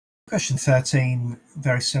Question 13,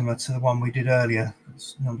 very similar to the one we did earlier.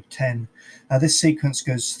 It's number 10. This sequence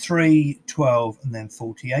goes 3, 12, and then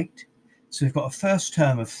 48. So we've got a first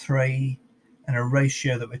term of 3 and a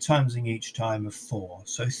ratio that we're timesing each time of 4.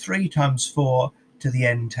 So 3 times 4 to the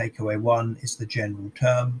n take away 1 is the general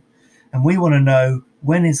term. And we want to know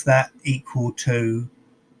when is that equal to,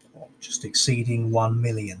 or just exceeding 1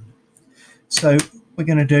 million. So we're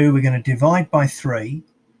going to divide by 3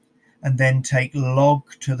 and then take log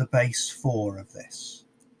to the base 4 of this.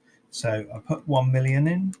 So I put 1 million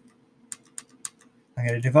in. I'm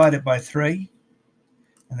going to divide it by 3,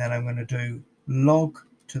 and then I'm going to do log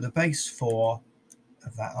to the base 4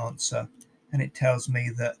 of that answer, and it tells me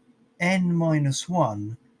that n minus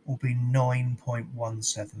 1 will be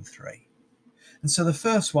 9.173. And so the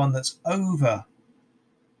first one that's over,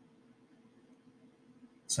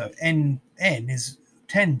 so n is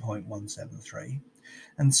 10.173.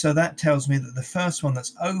 And so that tells me that the first one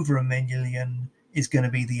that's over a million is going to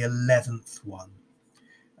be the 11th one.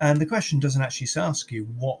 And the question doesn't actually ask you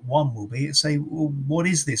what one will be. It say, well, what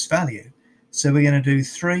is this value? So we're going to do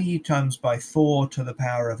 3 times by 4 to the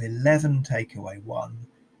power of 11 take away 1.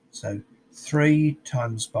 So 3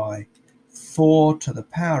 times by 4 to the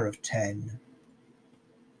power of 10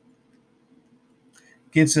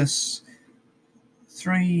 gives us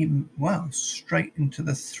 3, well, straight into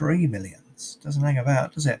the 3 millions. Doesn't hang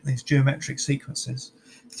about, does it? These geometric sequences.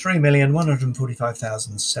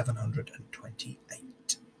 3,145,728.